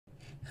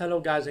Hello,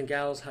 guys and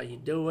gals. How you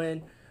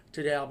doing?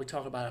 Today, I'll be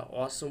talking about an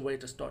awesome way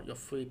to start your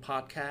free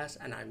podcast,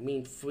 and I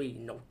mean free.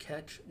 No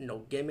catch, no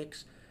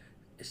gimmicks.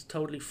 It's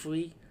totally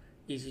free,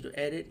 easy to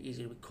edit,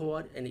 easy to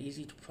record, and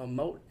easy to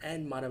promote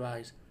and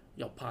monetize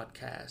your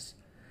podcast.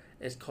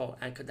 It's called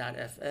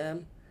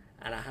Anchor.fm,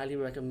 and I highly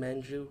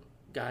recommend you,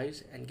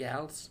 guys and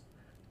gals,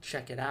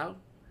 check it out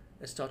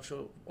and start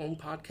your own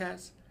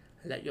podcast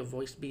and let your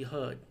voice be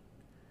heard.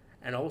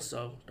 And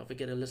also, don't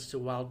forget to listen to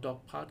Wild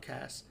Dog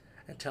Podcast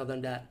and tell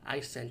them that I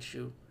sent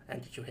you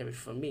and that you hear it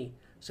from me.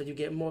 So you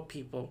get more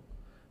people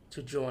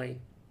to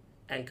join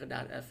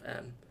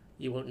Anchor.fm.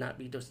 You will not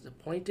be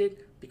disappointed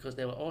because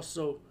they will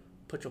also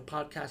put your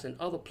podcast in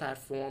other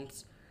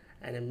platforms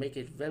and then make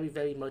it very,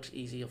 very much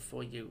easier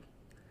for you.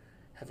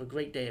 Have a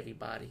great day,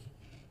 everybody.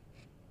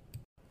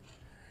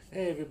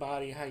 Hey,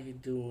 everybody, how you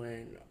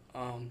doing?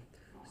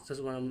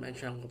 Just want to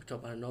mention I'm going to talk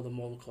about another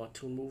Marvel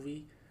cartoon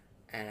movie,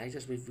 and I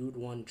just reviewed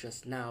one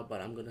just now,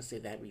 but I'm gonna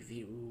save that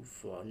review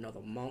for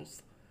another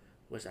month,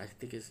 which I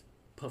think is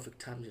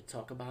perfect time to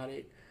talk about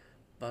it.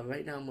 But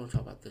right now I'm gonna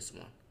talk about this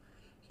one.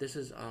 This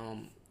is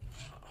hold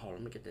on,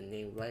 let me get the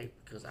name right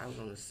because I was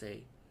gonna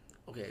say,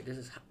 okay, this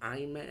is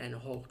Iron Man and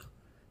Hulk,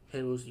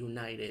 Heroes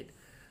United.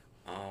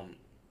 Um,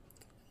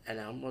 and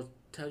I'm gonna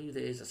tell you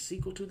there is a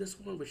sequel to this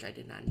one which I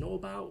did not know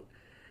about.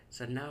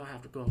 So now I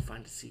have to go and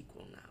find the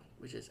sequel now,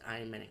 which is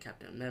Iron Man and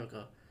Captain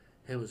America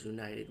Heroes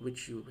United,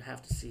 which you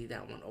have to see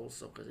that one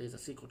also because there's a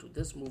sequel to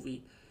this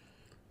movie,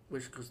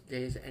 which because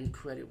there's an end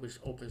credit which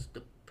opens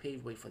the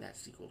paveway for that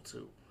sequel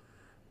too.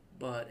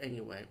 But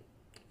anyway,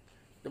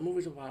 the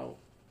movie's about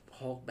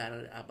Hulk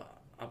battling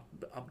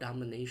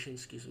Abomination,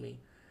 excuse me,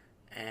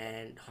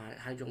 and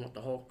Hydra want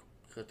the Hulk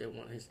because they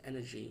want his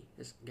energy,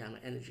 his gamma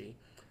energy.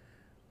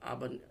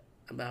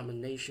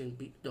 Abomination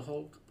beat the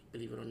Hulk,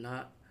 believe it or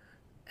not,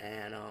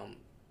 and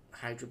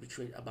Hydra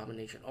betrayed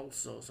Abomination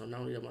also. So not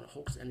only they want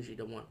Hulk's energy,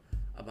 they want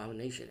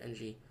Abomination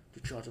energy to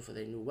charge it for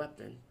their new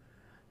weapon.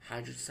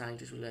 Hydra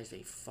scientists realize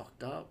they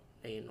fucked up,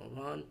 they ain't no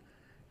run,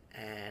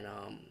 and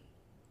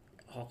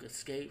Hulk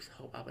escapes.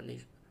 Hulk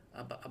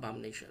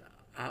Abomination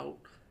out.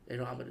 They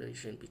know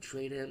Abomination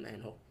betrayed him,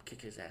 and Hulk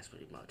kick his ass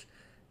pretty much.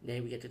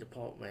 Then we get to the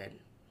part when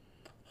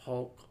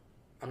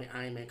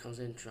Iron Man comes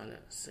in trying to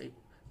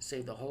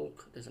save the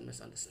Hulk. There's a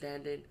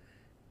misunderstanding,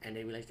 and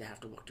they realize they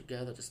have to work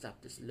together to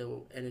stop this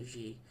little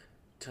energy.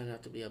 Turned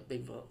out to be a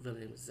big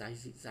villain named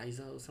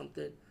Zyza or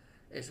something.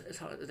 It's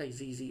like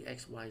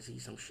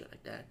ZZXYZ, some shit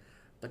like that.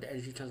 But the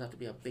energy turns out to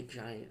be a big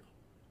giant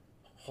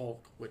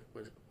Hulk with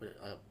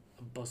a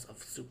burst of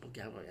super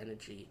gamma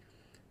energy,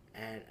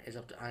 and it's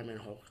up to Iron Man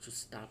Hulk to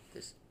stop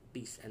this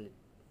beast and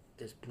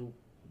this blue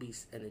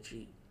beast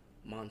energy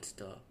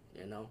monster.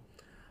 You know,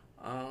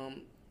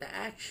 the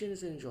action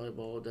is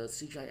enjoyable. The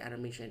CGI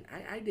animation,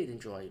 I did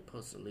enjoy it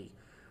personally,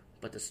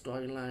 but the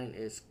storyline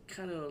is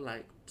kind of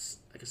like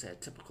I said, a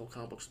typical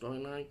comic book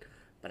storyline.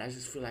 But I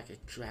just feel like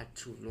it dragged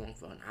too long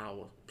for an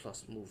hour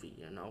plus movie,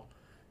 you know.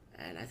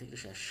 And I think they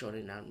should have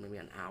shortened it down maybe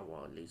an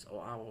hour at least,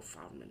 or hour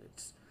 5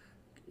 minutes,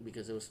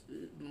 because it was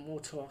more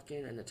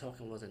talking, and the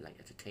talking wasn't like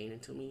entertaining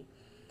to me.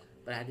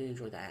 But I did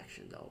enjoy the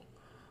action though.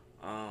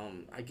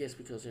 I guess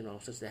because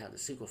since they have the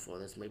sequel for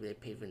this, maybe they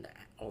paving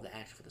all the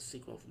action for the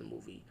sequel for the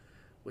movie,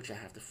 which I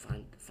have to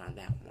find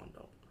that one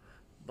though.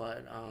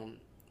 But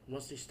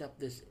once they stop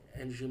this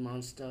energy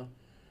monster,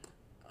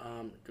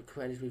 the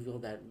credits reveal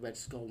that Red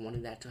Skull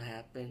wanted that to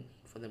happen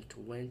for them to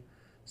win,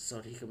 so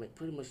that he could make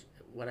pretty much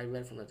what I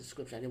read from the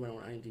description. I did went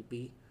on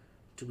IMDb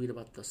to read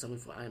about the summit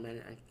for Iron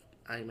Man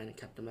and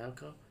Captain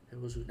America.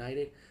 It was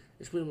United.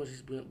 It's pretty much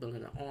he's building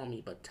an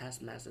army, but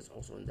Taskmaster is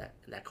also in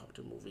that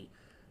cartoon movie.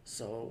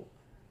 So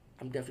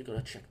I'm definitely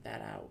gonna check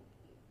that out.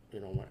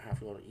 When I have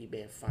to go to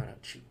eBay and find a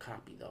cheap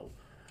copy though,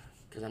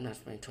 because I'm not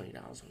spending $20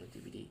 on a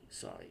DVD.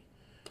 Sorry,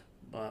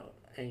 but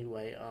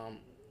anyway,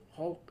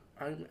 Hulk,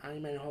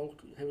 Iron Man,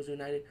 Hulk, Heroes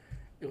United.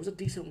 It was a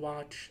decent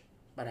watch,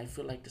 but I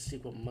feel like the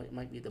sequel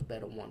might be the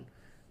better one,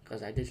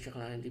 because I did check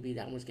on IMDb.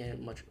 That one's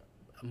getting much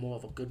more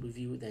of a good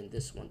review than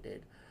this one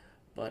did.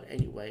 But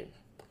anyway,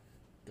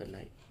 good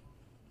night.